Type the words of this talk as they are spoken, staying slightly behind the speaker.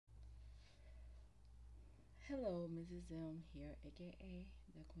Hello, Mrs. M here, aka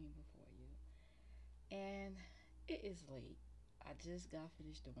the Queen Before You. And it is late. I just got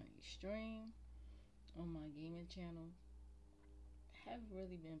finished doing a stream on my gaming channel. Haven't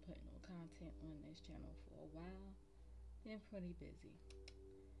really been putting no content on this channel for a while. Been pretty busy.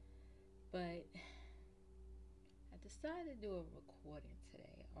 But I decided to do a recording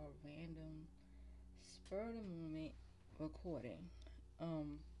today, a random spur of the moment recording.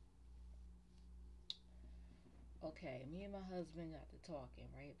 Okay, me and my husband got to talking,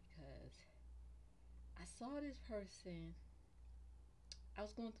 right? Because I saw this person. I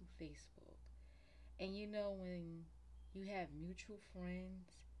was going through Facebook, and when you have mutual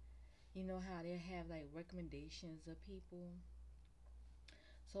friends, you know how they have like recommendations of people.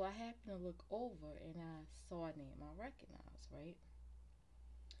 So I happened to look over and I saw a name I recognized, right?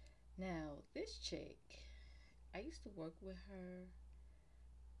 Now, this chick, I used to work with her,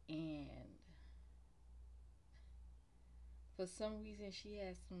 and for some reason she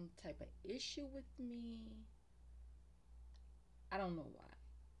had some type of issue with me. I don't know why.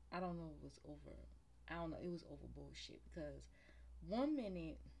 I don't know if it was over. I don't know. It was over bullshit because one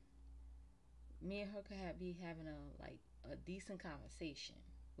minute me and her could be having a decent conversation.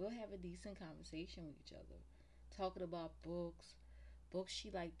 We'll have a decent conversation with each other, talking about books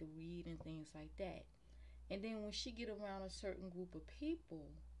she liked to read and things like that. And then when she get around a certain group of people,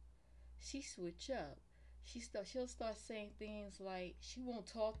 she switch up. She'll start saying things like she won't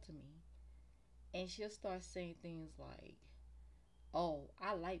talk to me, and she'll start saying things like, "Oh,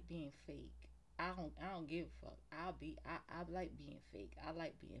 I like being fake. I don't give a fuck. I like being fake. I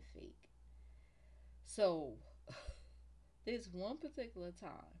like being fake." So this one particular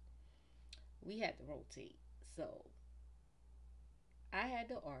time we had to rotate. So I had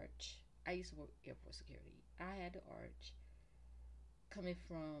the arch. I used to work airport security. I had the arch coming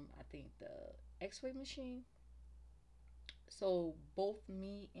from I think the X-ray machine. So both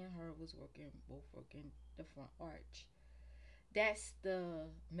me and her was both working the front arch. That's the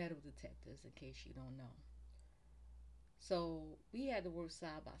metal detectors, in case you don't know. So we had to work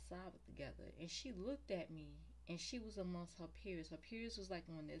side by side together, and she looked at me, and she was amongst her peers. Her peers was like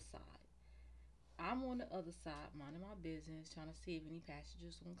on this side. I'm on the other side, minding my business, trying to see if any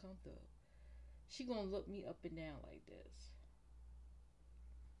passengers gonna come through. She gonna look me up and down like this.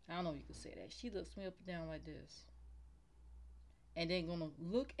 I don't know if you could say that. She looks me up and down like this, and then gonna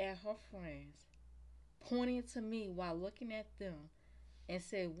look at her friends, pointing to me while looking at them, and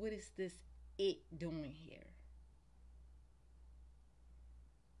say, "What is this it doing here?"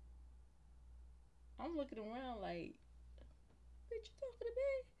 I'm looking around like, "Bitch, you talking to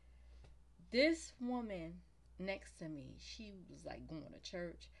me?" This woman next to me, she was like going to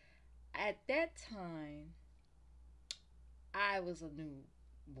church. At that time, I was a new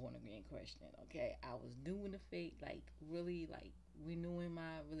born again Christian. Okay, I was new in the faith, like really, like renewing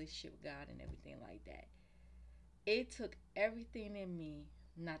my relationship with God and everything like that. It took everything in me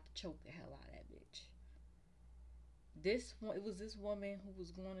not to choke the hell out of that bitch. It was this woman who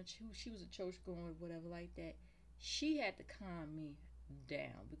was going to choose. She was a church going, whatever like that. She had to calm me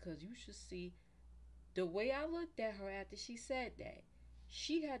down because you should see the way I looked at her after she said that.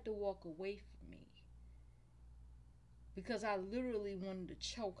 She had to walk away from me because I literally wanted to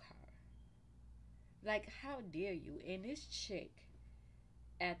choke her. Like, how dare you? And this chick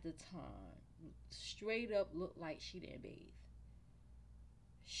at the time straight up looked like she didn't bathe.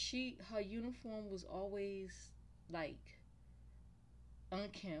 Her uniform was always like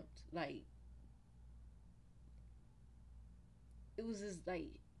unkempt. Like, it was just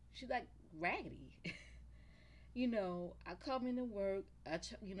like she like raggedy. I come into work. I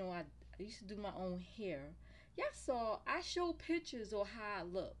used to do my own hair. Y'all saw I showed pictures of how I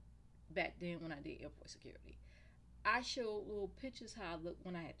looked back then when I did airport security. I showed little pictures how I looked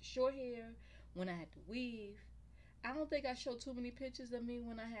when I had the short hair, when I had the weave. I don't think I showed too many pictures of me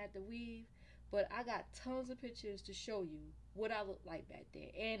when I had the weave, but I got tons of pictures to show you what I looked like back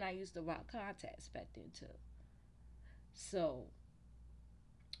then. And I used to rock contacts back then too. So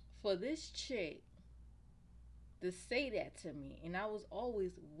for this chick to say that to me, and I was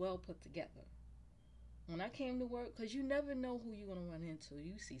always well put together. When I came to work, because you never know who you're going to run into.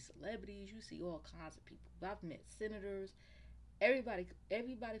 You see celebrities, you see all kinds of people. I've met senators, everybody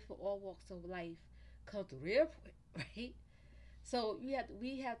for all walks of life come through the airport, right? So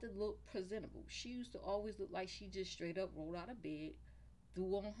we have to look presentable. She used to always look like she just straight up rolled out of bed,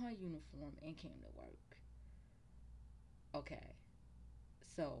 threw on her uniform, and came to work. Okay,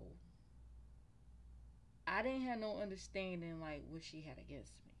 so I didn't have no understanding like what she had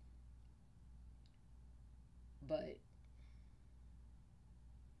against me, but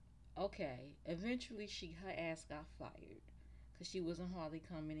Okay, eventually her ass got fired because she wasn't hardly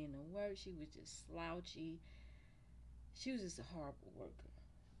coming in to work. She was just slouchy. She was just a horrible worker.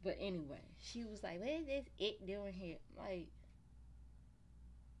 But anyway, she was like, "What is this it doing here?" Like,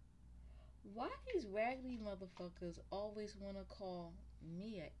 why these raggedy motherfuckers always want to call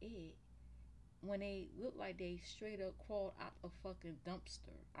me a it when they look like they straight up crawled out a fucking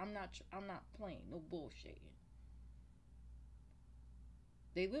dumpster? I'm not playing no bullshitting.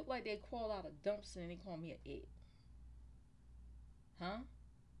 They look like they crawled out a dumpster and they call me a it, huh?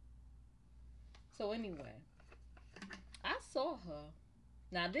 So anyway, I saw her.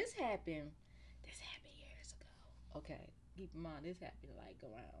 Now This happened years ago. Okay, keep in mind this happened like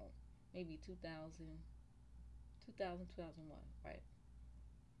around maybe 2000, 2000, 2001, right?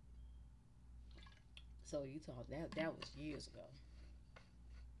 So you talk that was years ago.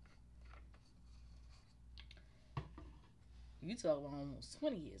 You talk about almost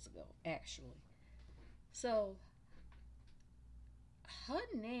 20 years ago, actually. So her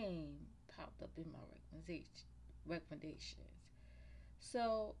name popped up in my recommendations.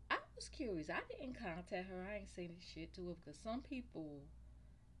 So I was curious. I didn't contact her. I ain't say this shit to her because some people,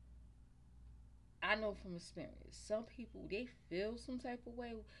 I know from experience, some people they feel some type of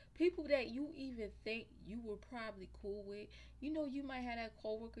way. People that you even think you were probably cool with. You know, you might have that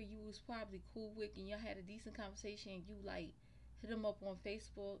coworker you was probably cool with, and y'all had a decent conversation. And you like hit them up on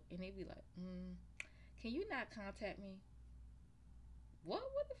Facebook, and they be like, "Can you not contact me?" What?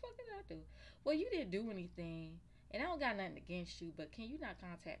 What the fuck did I do? Well, you didn't do anything, and I don't got nothing against you. But can you not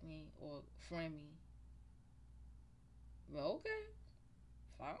contact me or friend me? Well, okay,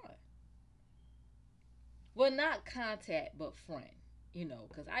 fine. Well, not contact, but friend. You know,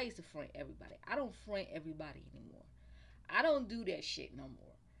 because I used to friend everybody. I don't friend everybody anymore. I don't do that shit no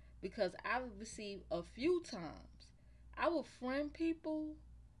more. Because I've received a few times. I will friend people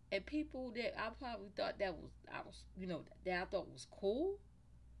and people that I probably thought that I thought was cool.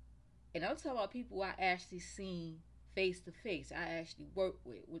 And I'm talking about people I actually seen face to face. I actually worked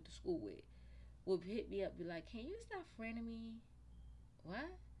with, went to school with. Would hit me up, be like, "Can you stop friending me?"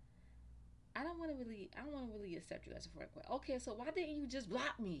 What? I don't want to really accept you as a friend. Okay, so why didn't you just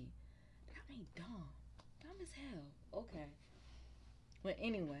block me? That ain't dumb. Dumb as hell. Okay. But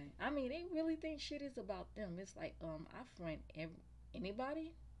anyway, I mean, they really think shit is about them. It's like, I friend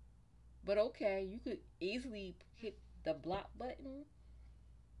anybody, but okay, you could easily hit the block button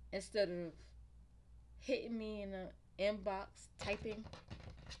instead of hitting me in the inbox typing.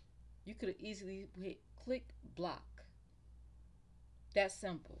 You could have easily hit click block. That's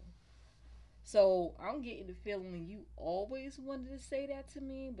simple. So I'm getting the feeling you always wanted to say that to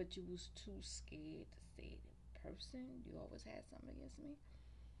me, but you was too scared to say it in person. You always had something against me.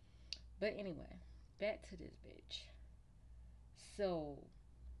 But anyway, back to this bitch. So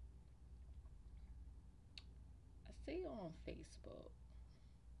I see on Facebook.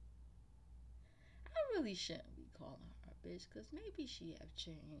 I really shouldn't be calling her a bitch because maybe she have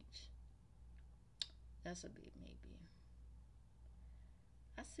changed. That's a big maybe.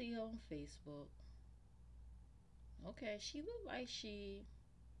 I see her on Facebook. Okay, she look like she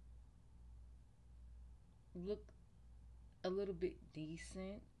look a little bit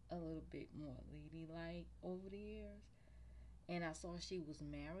decent, a little bit more ladylike over the years. And I saw she was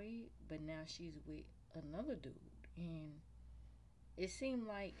married, but now she's with another dude. And it seemed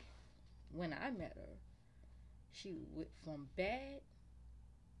like when I met her, she went from bad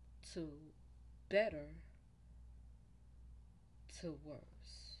to better to worse.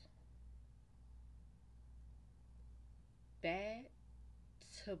 Bad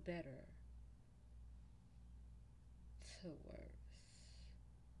to better to worse.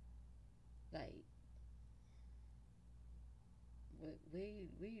 Like, where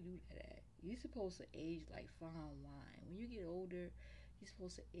you do that at? You're supposed to age like fine wine. When you get older, you're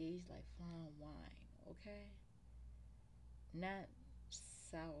supposed to age like fine wine, okay? Not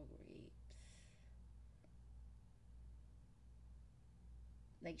sour grapes.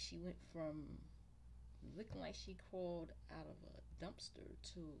 Like she went from looking like she crawled out of a dumpster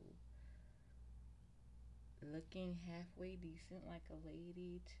to looking halfway decent like a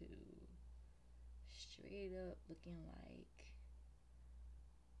lady to straight up looking like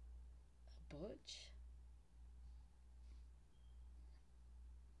a butch.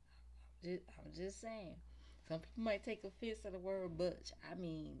 I'm just saying. Some people might take offense to the word butch. I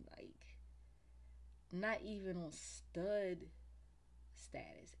mean, like, not even on stud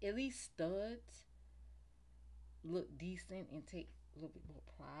status. At least studs look decent and take a little bit more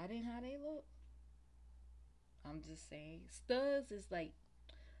pride in how they look. I'm just saying. Studs is like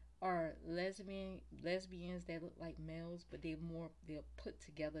are lesbians that look like males, but they're put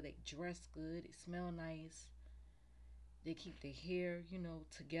together. They dress good. They smell nice. They keep their hair,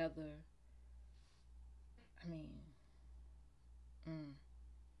 together. I mean, mm.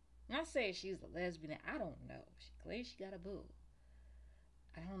 Not saying she's a lesbian. I don't know. She claims she got a boo.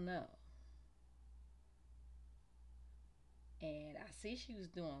 I don't know. And I see she was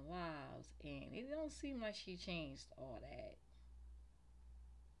doing lives, and it don't seem like she changed all that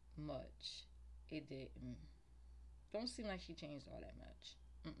much. It didn't. Don't seem like she changed all that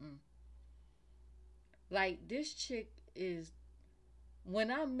much. Mm-mm. Like this chick is.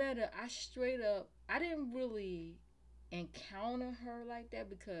 When I met her, I straight up. I didn't really encounter her like that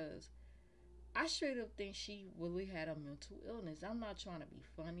because I straight up think she really had a mental illness. I'm not trying to be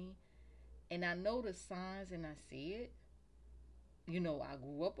funny, and I know the signs and I see it. I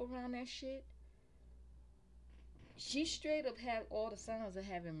grew up around that shit. She straight up had all the signs of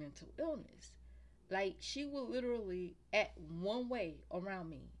having mental illness. Like she would literally act one way around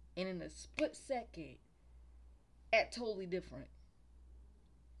me, and in a split second, act totally different.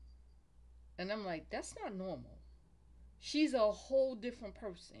 And I'm like, that's not normal. She's a whole different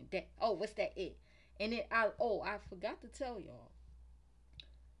person. That what's that it? And then I forgot to tell y'all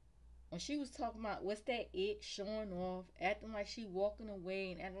when she was talking about what's that it showing off, acting like she walking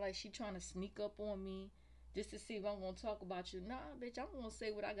away and acting like she trying to sneak up on me just to see if I'm gonna talk about you. Nah, bitch, I'm gonna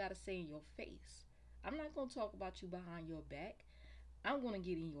say what I gotta say in your face. I'm not gonna talk about you behind your back. I'm gonna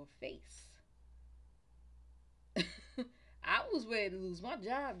get in your face. I was ready to lose my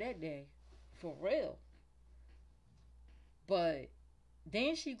job that day. For real. But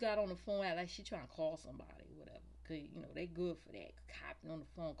then she got on the phone act like she trying to call somebody, whatever. Cause they good for that. Copping on the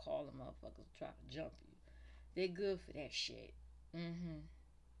phone, calling motherfuckers, trying to jump you. They good for that shit.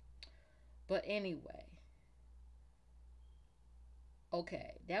 But anyway,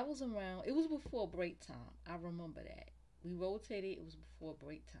 okay, that was around. It was before break time. I remember that. We rotated. It was before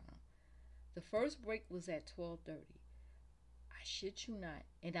break time. The first break was at 12:30. I shit you not.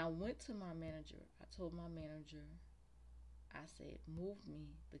 And I went to my manager. I told my manager, I said, move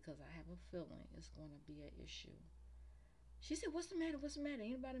me because I have a feeling it's going to be an issue. She said, what's the matter? What's the matter?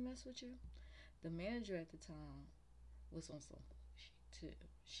 Anybody mess with you? The manager at the time was on some bullshit too.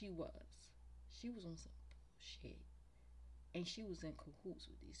 She was. She was on some bullshit. And she was in cahoots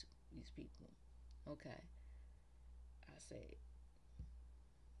with these people. Okay. I said,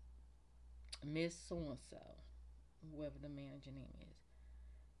 Miss So and so, whoever the manager name is,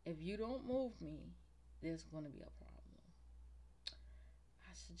 if you don't move me, there's going to be a problem.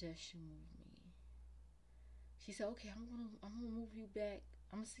 I suggest you move me. She said, okay, I'm gonna move you back.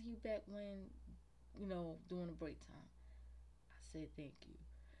 I'm gonna see you back when, during the break time. I said thank you.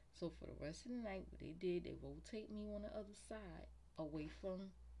 So for the rest of the night, what they did, they rotate me on the other side, away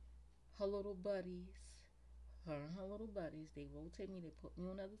from her little buddies. Her and her little buddies, they rotate me, they put me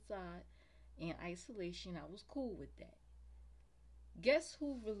on the other side in isolation. I was cool with that. Guess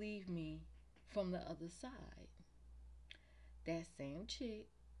who relieved me from the other side? That same chick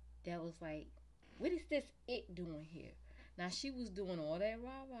that was like, what is this it doing here? Now she was doing all that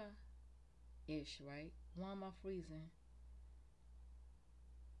rah rah ish, right? Why am I freezing?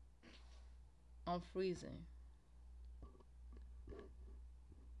 I'm freezing.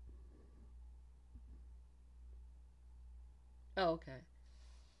 Oh, okay.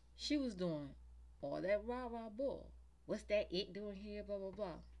 She was doing all that rah rah bull. What's that it doing here? Blah blah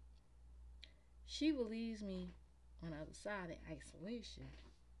blah. She relieves me on the other side in isolation.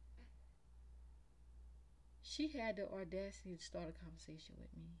 She had the audacity to start a conversation with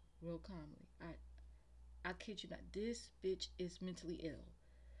me real calmly. I kid you not. This bitch is mentally ill.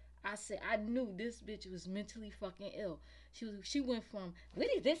 I said I knew this bitch was mentally fucking ill. She went from what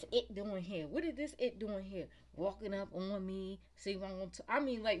is this it doing here? What is this it doing here? Walking up on me, see what I'm gonna I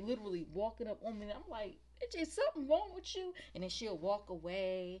mean like literally walking up on me. I'm like, bitch, is something wrong with you? And then she'll walk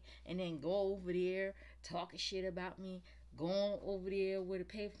away and then go over there talking shit about me. Going over there where the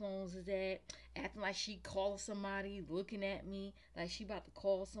payphones is at, acting like she calling somebody, looking at me like she about to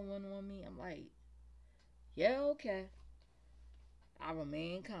call someone on me. I'm like, yeah, okay. I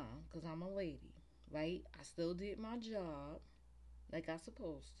remain calm because I'm a lady, right? I still did my job like I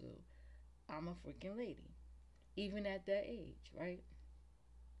supposed to. I'm a freaking lady, even at that age, right?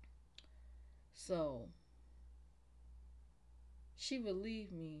 So she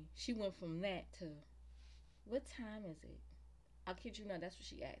relieved me. She went from that to, what time is it? I kid you not, that's what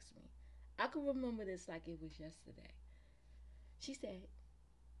she asked me. I can remember this like it was yesterday. She said,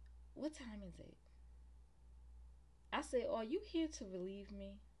 what time is it? I said, are you here to relieve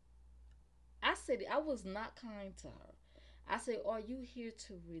me? I said I was not kind to her. I say, are you here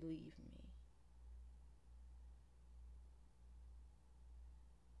to relieve me?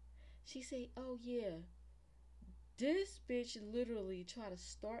 She say, oh yeah, this bitch literally tried to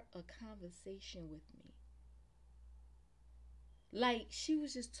start a conversation with me. Like she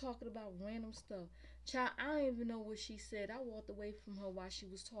was just talking about random stuff. Child, I don't even know what she said. I walked away from her while she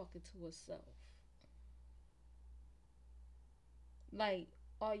was talking to herself. Like,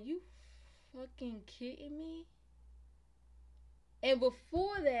 are you fucking kidding me? And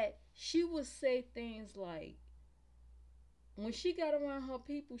before that, she would say things like, when she got around her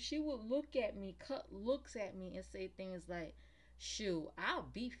people, she would look at me, cut looks at me, and say things like, "Shoot, I'll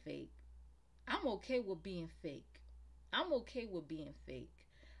be fake. I'm okay with being fake. I'm okay with being fake.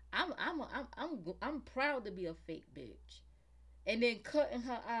 I'm proud to be a fake bitch." And then cutting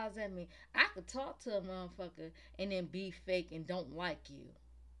her eyes at me. I could talk to a motherfucker and then be fake and don't like you.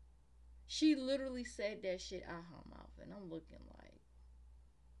 She literally said that shit out her mouth, and I'm looking like,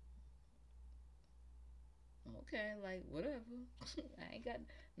 okay, like whatever. I ain't got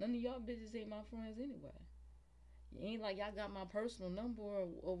none of y'all bitches ain't my friends anyway. It ain't like y'all got my personal number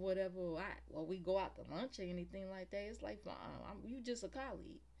or whatever. Or we go out to lunch or anything like that. It's like, you just a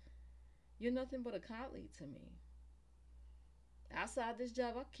colleague. You're nothing but a colleague to me. Outside this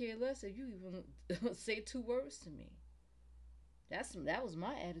job, I care less if you even say two words to me. That was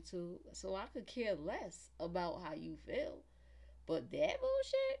my attitude. So I could care less about how you feel. But that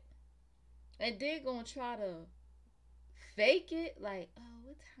bullshit, and they're gonna try to fake it like, oh,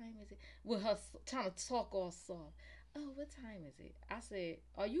 what time is it? With her trying to talk all soft. Oh, what time is it? I said,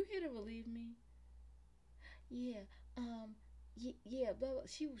 are you here to relieve me? Yeah. Yeah. Blah, blah.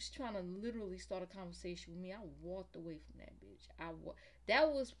 She was trying to literally start a conversation with me. I walked away from that bitch.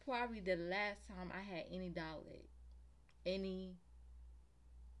 That was probably the last time I had any dialect, any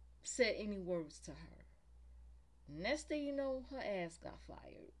said any words to her. Next thing you know, her ass got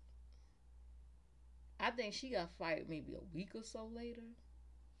fired. I think she got fired maybe a week or so later.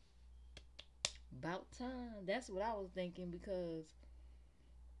 About time. That's what I was thinking because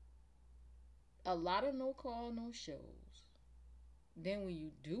a lot of no call, no shows. Then when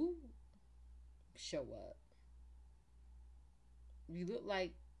you do show up, you look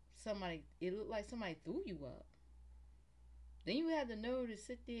like somebody. It looked like somebody threw you up. Then you have the nerve to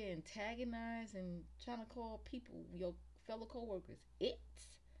sit there and antagonize and trying to call people, your fellow coworkers, it.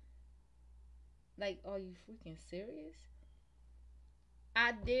 Like, are you freaking serious?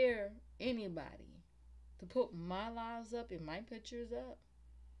 I dare anybody to put my lives up and my pictures up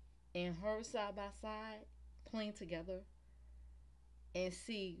and her side by side playing together and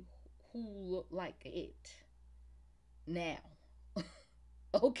see who look like it now.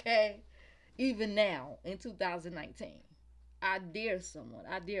 Okay? Even now in 2019. I dare someone,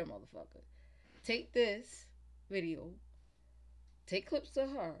 I dare a motherfucker. Take this video, take clips of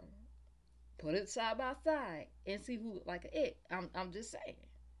her, put it side by side, and see who look like it. I'm just saying.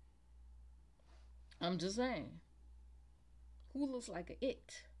 I'm just saying. Who looks like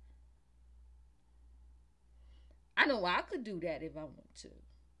it? I know I could do that if I want to.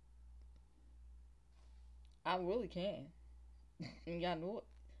 I really can. And y'all know it.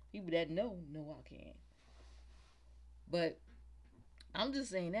 People that know I can. But I'm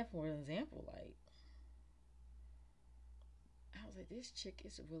just saying that for an example. Like, I was like, this chick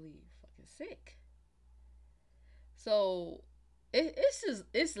is really fucking sick. So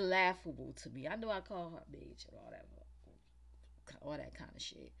it's laughable to me. I know I call her bitch and all that kind of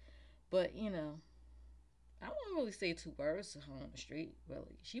shit. But I won't really say two words to her on the street.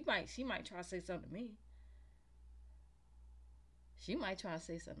 Really, she might try to say something to me. She might try to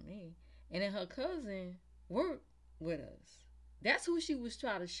say something to me. And then her cousin worked with us. That's who she was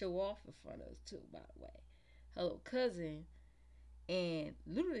trying to show off in front of us too. By the way, her little cousin. And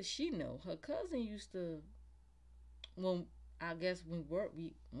little did she know, her cousin used to, when I guess when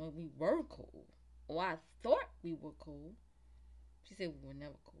we were cool, or I thought we were cool. She said we were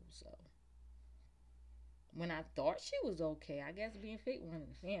never cool. So when I thought she was okay, I guess being fake one in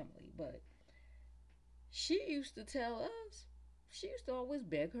the family. But she used to tell us, she used to always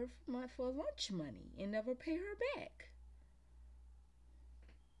beg her for lunch money and never pay her back.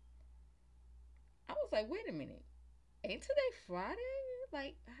 I was like, wait a minute, ain't today Friday?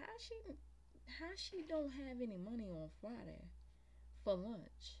 Like how she don't have any money on Friday for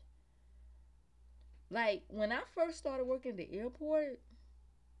lunch? Like when I first started working at the airport,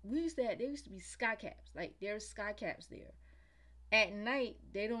 there used to be sky caps. Like there's sky caps there. At night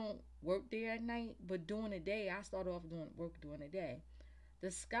they don't work there at night, but during the day I started off doing work during the day.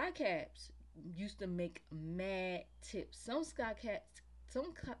 The sky caps used to make mad tips. Some sky caps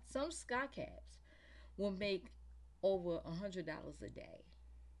will make over $100 a day.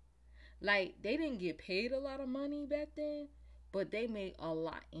 Like they didn't get paid a lot of money back then, but they made a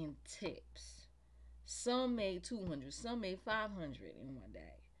lot in tips. Some made 200, some made 500 in one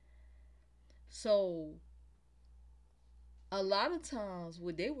day. So a lot of times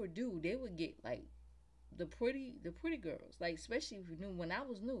what they would do, they would get like the pretty girls, like especially if you knew when I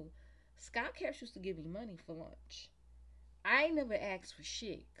was new, Scout Caps used to give me money for lunch. I ain't never asked for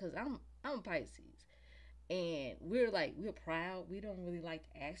shit because I'm Pisces. And we're proud. We don't really like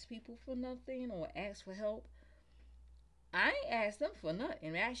to ask people for nothing or ask for help. I ain't asked them for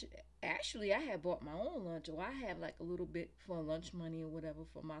nothing. Actually, I had bought my own lunch, or I had like a little bit for lunch money or whatever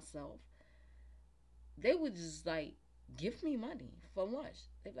for myself. They would just like give me money for lunch.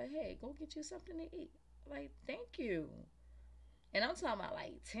 They'd be like, "Hey, go get you something to eat." Like, thank you. And I'm talking about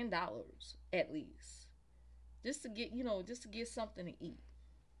like $10 at least, just to get something to eat.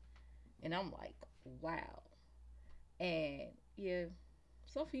 And I'm like, wow. And yeah,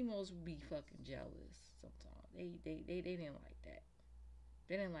 some females would be fucking jealous sometimes. They didn't like that.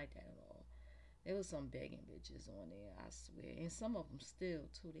 They didn't like that at all. There was some begging bitches on there, I swear. And some of them still,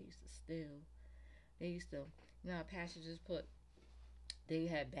 too. They used to steal. They used to, how passengers they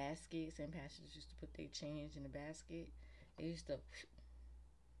had baskets and passengers used to put their change in the basket. They used to,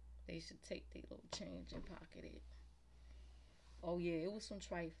 they used to take their little change and pocket it. Oh yeah, it was some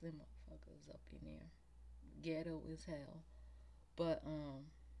trifling motherfuckers up in there. Ghetto as hell. But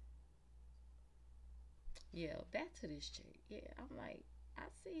yeah, back to this chick. Yeah, I'm like, I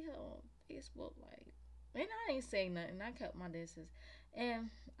see her on Facebook, like, and I ain't say nothing. I kept my distance, and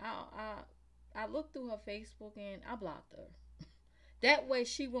I looked through her Facebook and I blocked her. That way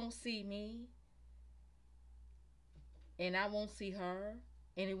she won't see me, and I won't see her,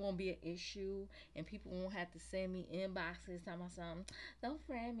 and it won't be an issue, and people won't have to send me inboxes talking about something. Don't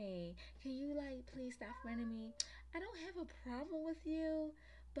friend me. Can you like please stop friending me? I don't have a problem with you,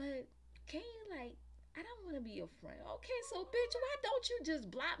 but can you like? I don't want to be your friend. Okay, so bitch, why don't you just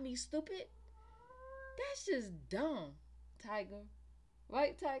block me, stupid? That's just dumb, Tiger.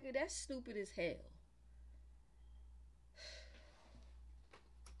 Right, Tiger? That's stupid as hell.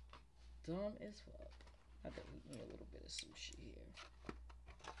 Dumb as fuck. I could eat me a little bit of sushi here.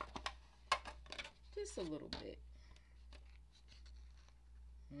 Just a little bit.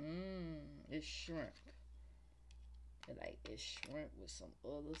 It's shrimp. It's shrimp with some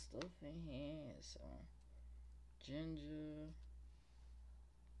other stuff in here. Some ginger.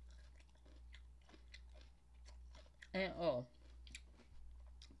 And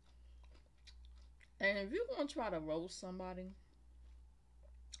and if you're gonna try to roast somebody,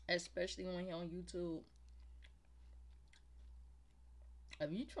 especially when you're on YouTube,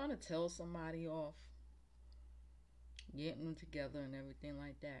 if you're trying to tell somebody off, getting them together and everything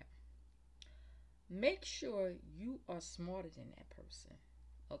like that, make sure you are smarter than that person.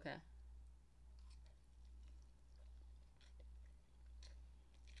 Okay?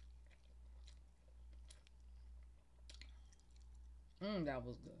 That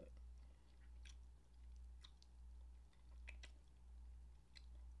was good.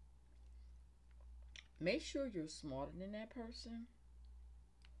 Make sure you're smarter than that person.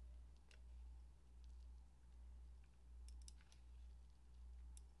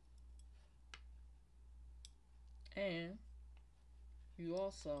 And you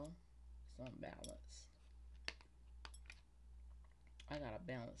also some balance. I gotta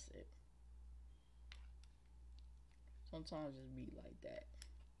balance it. Sometimes just be like that.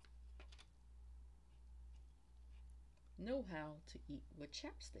 Know how to eat with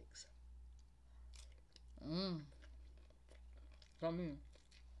chopsticks. Mmm. Come in.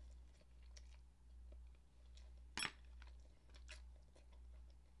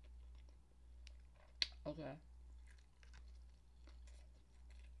 Okay.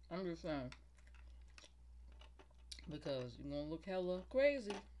 I'm just saying. Because you're gonna look hella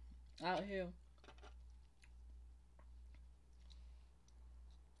crazy out here.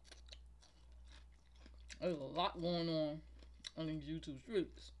 There's a lot going on these YouTube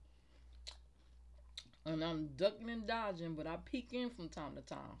streets. And I'm ducking and dodging, but I peek in from time to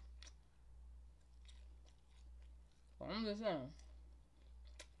time. But I'm just saying.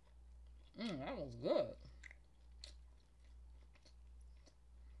 That was good.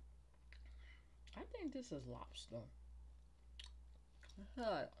 I think this is lobster. I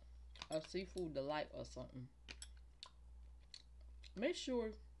had a seafood delight or something. Make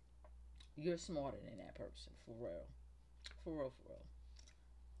sure you're smarter than that person. For real. For real, for real.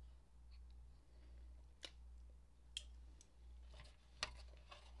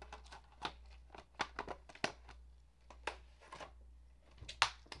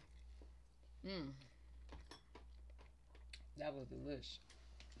 Mmm. That was delicious.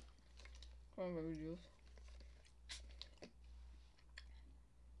 Cranberry juice.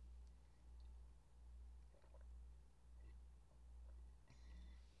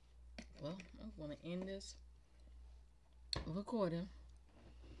 Well, I'm gonna end this recording.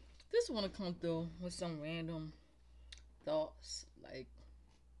 Just wanna come through with some random thoughts. Like,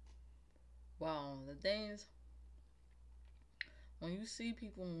 wow, the things when you see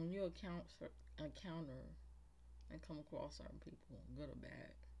people, when you encounter and come across certain people, good or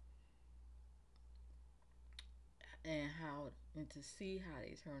bad, and to see how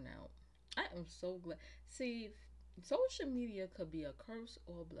they turn out. I am so glad. See, social media could be a curse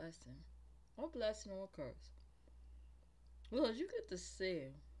or a blessing, or a blessing or a curse, because you get to see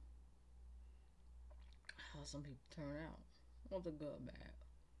how some people turn out, whether good or bad.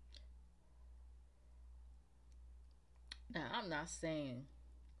 Now, I'm not saying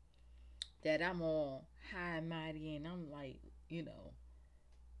that I'm all high and mighty and I'm like, you know,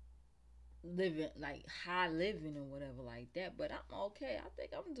 living like high living or whatever like that, but I'm okay. I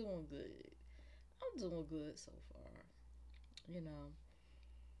think I'm doing good. I'm doing good so far. You know,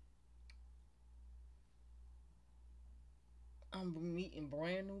 I'm meeting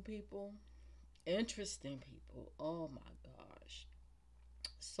brand new people, interesting people. Oh my gosh.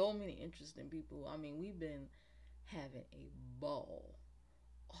 So many interesting people. I mean, we've been having a ball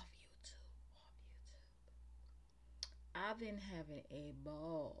off YouTube. Off YouTube. I've been having a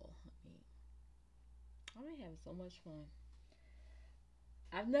ball. I've been having so much fun.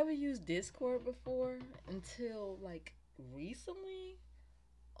 I've never used Discord before until like recently.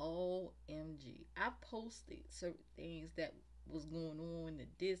 OMG. I posted certain things that was going on in the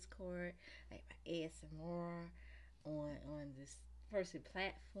Discord, like my ASMR on this person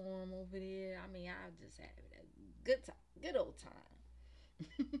platform over there. I mean, I just had a good time, good old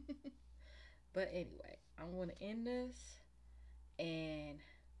time. But anyway, I'm gonna end this and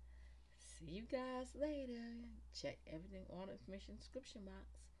see you guys later. Check everything on the information description box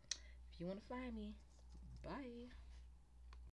if you want to find me. Bye.